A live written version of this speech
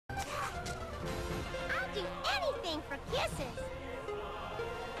for kisses.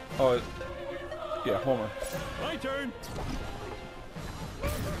 Oh, yeah, Homer. My turn.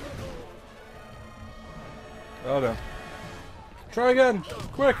 Oh no. Try again!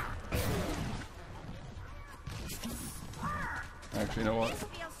 Quick! Actually, you know what?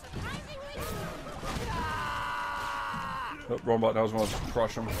 Oh, wrong button. I was going to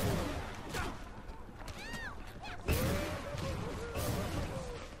crush him.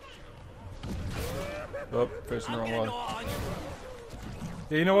 Oh, facing the wrong way.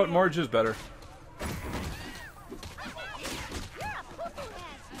 Yeah, you know what? Marge is better.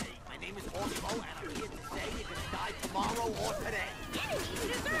 My name is Orso, and I'm here to say you can die tomorrow or today.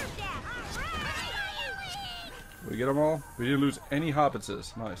 We get them all? We didn't lose any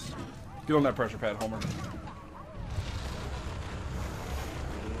hobbitses. Nice. Get on that pressure pad, Homer.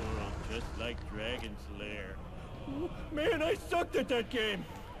 Just like Dragon Slayer. Man, I sucked at that game.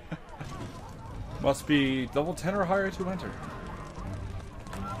 Must be level 10 or higher to enter.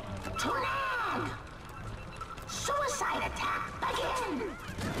 Tunag! Suicide attack begin!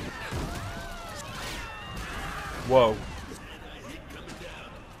 Whoa.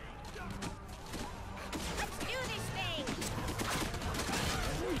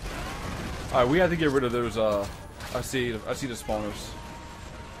 Alright, we have to get rid of those, I see the spawners.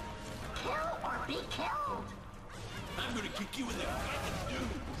 Kill or be killed! I'm gonna kick you in the fucking dude.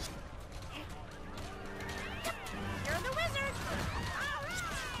 You're the wizard.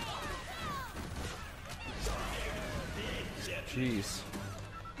 Jeez.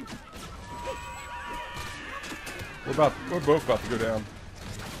 We're both about to go down.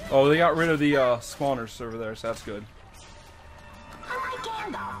 Oh, they got rid of the spawners over there, so that's good. I like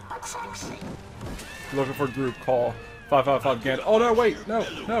Gandalf, but sexy. Looking for group call. 555 Gandalf. Oh no, wait, no. I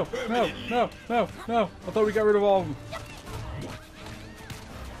thought we got rid of all of them.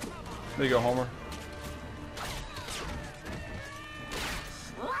 There you go, Homer.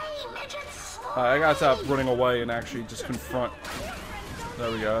 Alright, I gotta stop running away and actually just confront.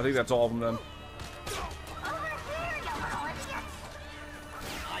 There we go. I think that's all of them then.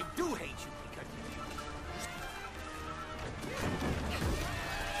 I do hate you because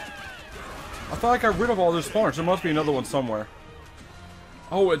I thought I got rid of all those spawners. There must be another one somewhere.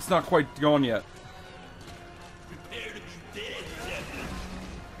 Oh, it's not quite gone yet.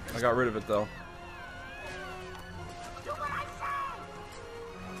 I got rid of it though.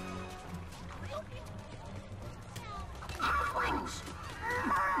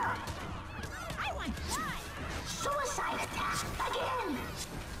 Suicide attack again!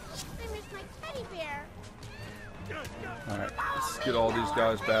 I miss my teddy bear. Alright, let's get all these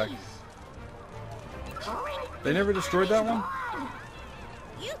guys back. They never destroyed that one?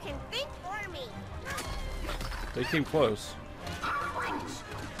 You can think for me. They came close.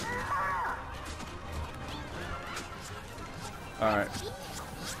 Alright.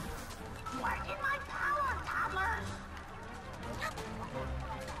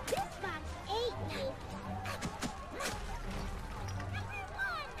 This box ate me.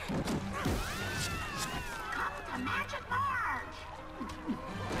 The magic march!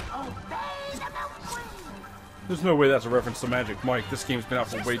 Obey the milk queen! There's no way that's a reference to Magic Mike. This game's been out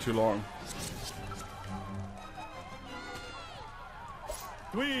for way too long.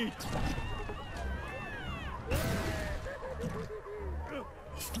 Sweet.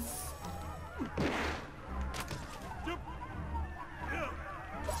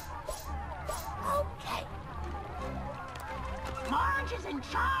 Okay. Marge is in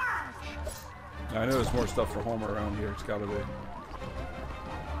charge! I know there's more stuff for Homer around here. It's gotta be.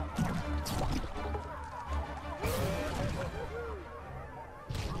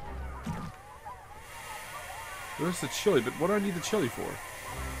 Where's the chili? But what do I need the chili for?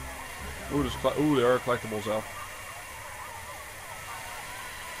 Ooh, ooh, there are collectibles out.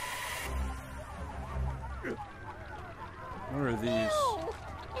 What are these? Oh,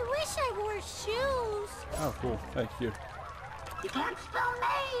 I wish I wore shoes. Oh, cool. Thank you. You can't spell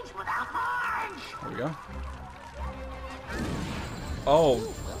mage without Marge! There we go. Oh,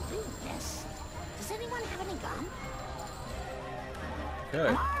 We'll do this. Does anyone have any gum?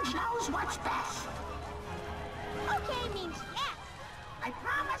 okay. Marge knows what's best. Okay means yes. I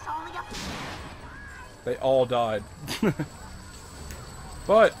promise only a... They all died.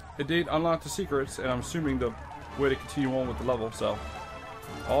 But it did unlock the secrets, and I'm assuming the way to continue on with the level, so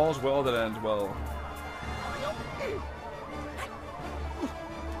all's well that ends well.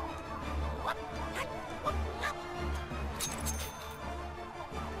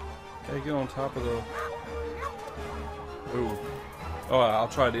 Okay, get on top of the... Ooh. Oh, I'll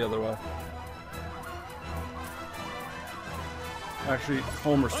try the other way. Actually,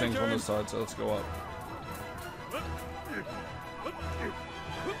 Homer sings on this side, so let's go up.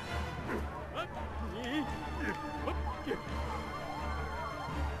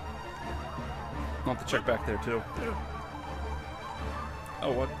 I'll have to check back there too.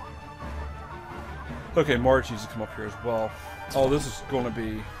 Oh, what? Okay, Marge needs to come up here as well. Oh, this is going to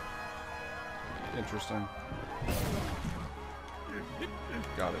be interesting.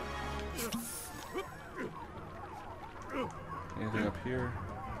 Got it. Anything up here?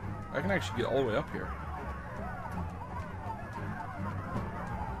 I can actually get all the way up here.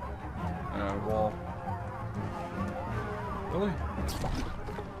 Wall. Really?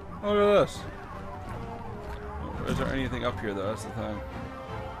 Oh, look at this. Is there anything up here though? That's the thing.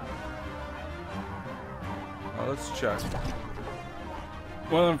 Let's check.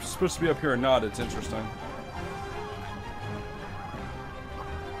 Whether I'm supposed to be up here or not, it's interesting.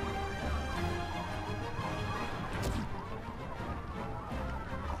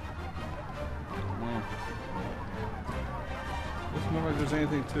 Doesn't look like there's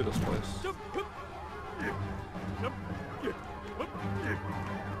anything to this place.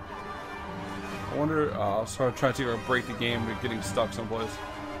 I wonder, I'll start trying to break the game with getting stuck someplace.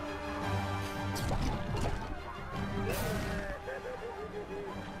 That's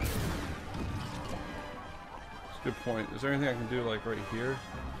a good point. Is there anything I can do, like, right here?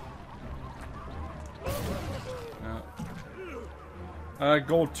 No.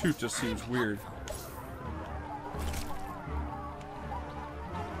 Gold tooth just seems weird.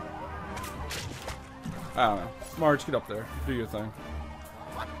 I don't know. Marge, get up there. Do your thing.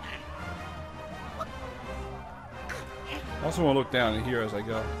 I also want to look down and hear as I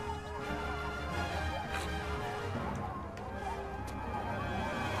go.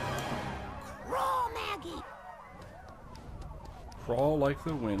 Crawl, Maggie. Crawl like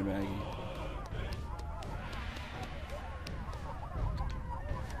the wind, Maggie.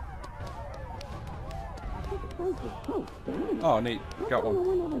 Oh, neat. Got one.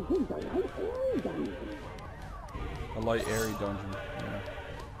 A light, airy dungeon. Yeah.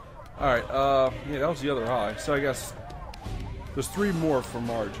 Alright, yeah, that was the other high. So I guess there's 3 more for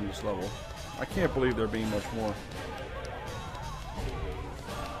Marge in this level. I can't believe there being much more.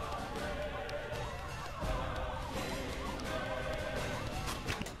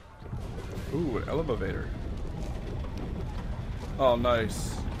 Ooh, an elevator. Oh,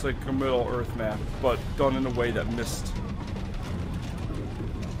 nice. It's like a Middle Earth map, but done in a way that missed.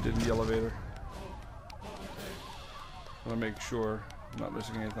 Did the elevator. I want to make sure I'm not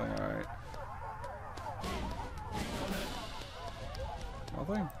missing anything. Alright.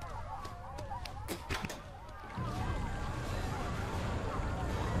 Nothing?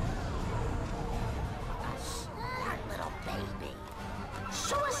 Smart little baby.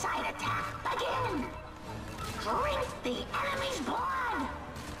 Suicide attack, begin! Drink the enemy's blood!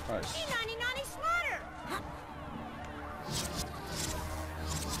 Nice. Nani slaughter.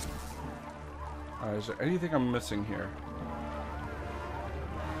 Alright, is there anything I'm missing here?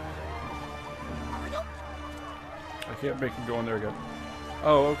 I can't make him go in there again.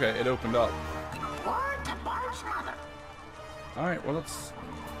 Oh, okay, it opened up. Word to Bart's mother. Alright, well, let's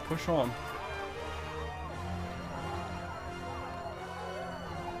push on.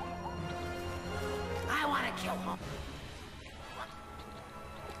 I want to kill him.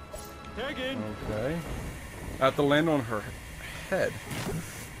 Tag in. Okay. I have to land on her head.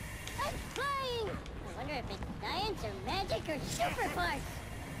 I'm flying. I wonder if it's science or magic or super parts.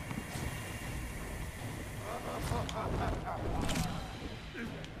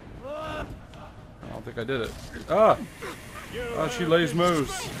 I don't think I did it. Ah! Oh, she lays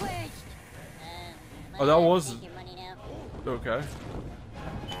moves. Oh, that was... Okay.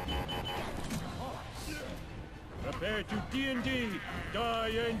 Prepare to D&D. Die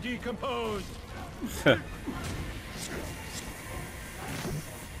and decompose. I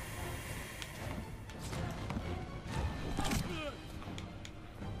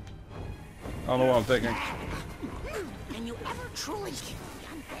don't know what I'm thinking. Can you ever truly kill the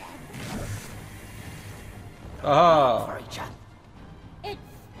undead? Aha! For each other. It's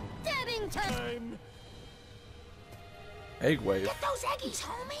stabbing time. Egg wave. Get those eggies,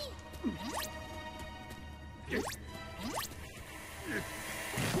 homie!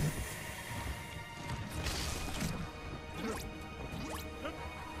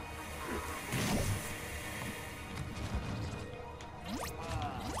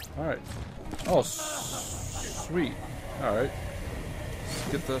 Alright. Oh, sweet. Alright.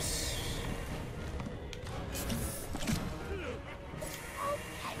 Let's get this.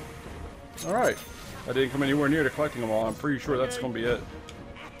 Alright. I didn't come anywhere near to collecting them all. I'm pretty sure that's going to be it.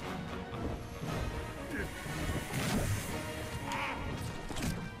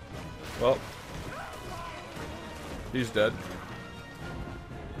 Well. He's dead.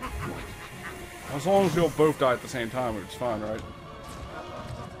 As long as we'll both die at the same time, it's fine, right?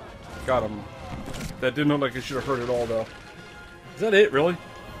 Got him. That didn't look like it should have hurt at all, though. Is that it, really?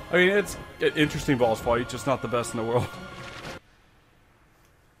 I mean, it's an interesting boss fight, just not the best in the world.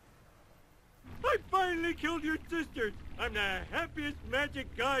 I finally killed your sisters. I'm the happiest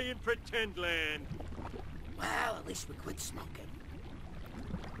magic guy in Pretend Land. Well, at least we quit smoking.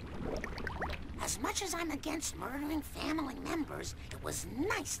 As much as I'm against murdering family members, it was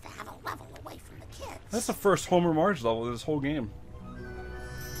nice to have a level away from the kids. That's the first Homer Marge level of this whole game.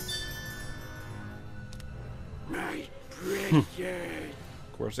 My precious.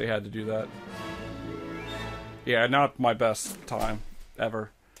 Of course, they had to do that. Yeah, not my best time ever.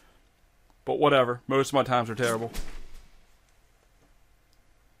 But whatever. Most of my times are terrible.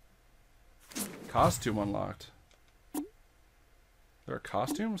 Costume unlocked. There are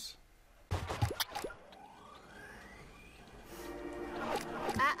costumes?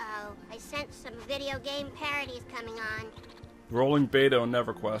 Uh-oh. I sensed some video game parodies coming on. Rolling beta on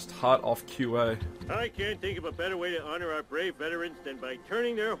EverQuest. Hot off QA. I can't think of a better way to honor our brave veterans than by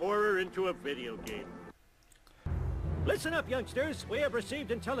turning their horror into a video game. Listen up, youngsters. We have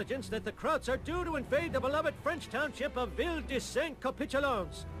received intelligence that the Krauts are due to invade the beloved French township of Ville de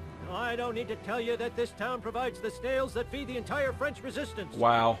Saint-Capitulons. I don't need to tell you that this town provides the snails that feed the entire French resistance.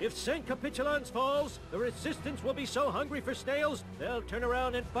 Wow. If Saint-Capitulons falls, the resistance will be so hungry for snails, they'll turn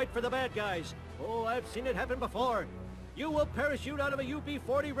around and fight for the bad guys. Oh, I've seen it happen before. You will parachute out of a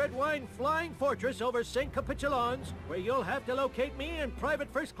UB-40 Red Wine flying fortress over Saint-Capitulons, where you'll have to locate me and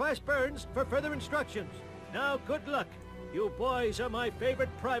Private First Class Burns for further instructions. Now, good luck. You boys are my favorite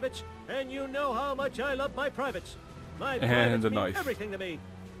privates, and you know how much I love my privates. My privates mean knife. everything to me.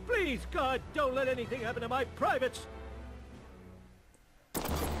 Please, God, don't let anything happen to my privates.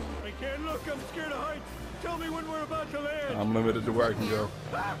 I can't look. I'm scared of heights. Tell me when we're about to land. I'm limited to where I can go.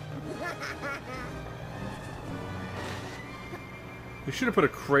 They should have put a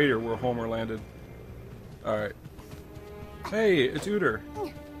crater where Homer landed. Alright. Hey, it's Undr.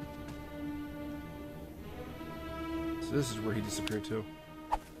 So this is where he disappeared to.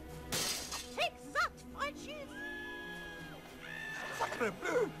 Take that, Frenchies! Sacre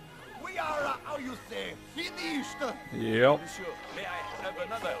bleu! We are, how you say, finished! Yep. Monsieur, may I have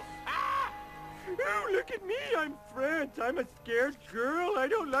another? Oh, look at me. I'm France. I'm a scared girl. I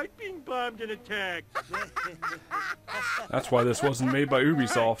don't like being bombed and attacked. That's why this wasn't made by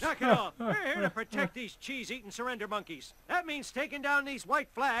Ubisoft. Knock it off. We're here to protect these cheese-eating surrender monkeys. That means taking down these white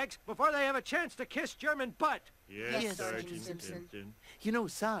flags before they have a chance to kiss German butt. Yes, Sergeant Simpson. You know,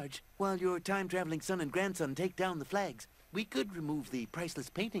 Sarge, while your time-traveling son and grandson take down the flags, we could remove the priceless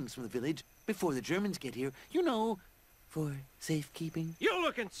paintings from the village before the Germans get here. You know, for safekeeping. You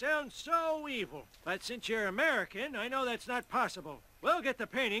look and sound so evil. But since you're American, I know that's not possible. We'll get the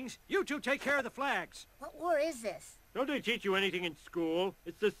paintings. You two take care of the flags. What war is this? Don't they teach you anything in school?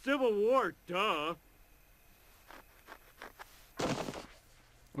 It's the Civil War, duh.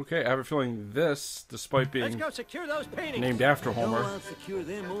 Okay, I have a feeling this, despite Let's being go secure those paintings. named after No, Homer, I'll secure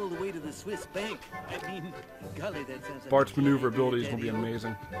them all the way to the Swiss bank. I mean, golly, that sounds like Bart's a good maneuver idea, abilities will be Daddy-o.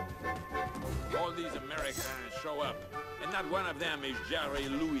 amazing. All these Americans show up, and not one of them is Jerry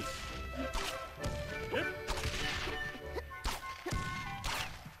Lewis. Yep.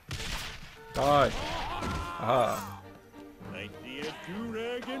 Die. Aha. I see a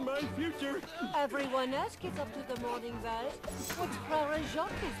do-rag in my future. Everyone else gets up to the morning bells. What's Clara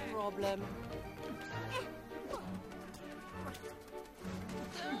Jacques' problem?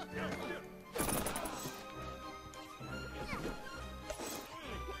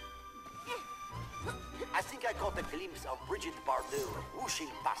 I think I caught a glimpse of Bridget Bardot whooshing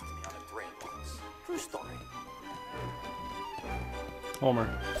past me on a train once. True story. Homer,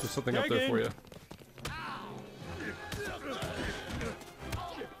 there's something up there for you.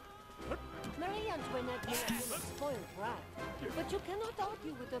 Marie Antoinette may have been a spoiled brat, but you cannot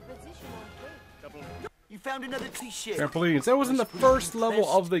argue with her position on faith. You found another cliché. Trampolines. That was in the first level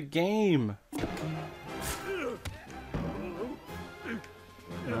of the game.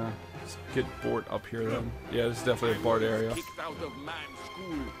 Yeah, let's get Bart up here then. Yeah, this is definitely a Bart area. Kicked out of my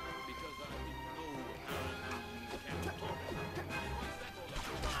school because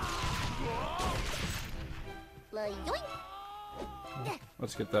I didn't know. Yoink!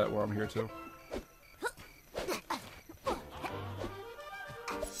 Let's get that while I'm here too. We'll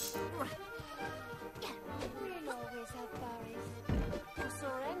always have Paris. To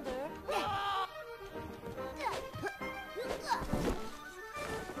surrender.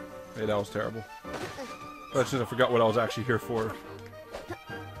 Hey, that was terrible. That's just I forgot what I was actually here for.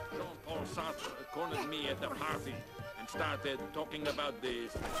 Jean-Paul Sartre cornered me at the party and started talking about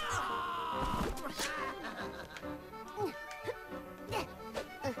this.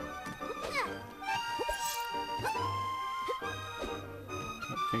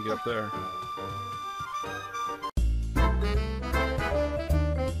 Can't get up there.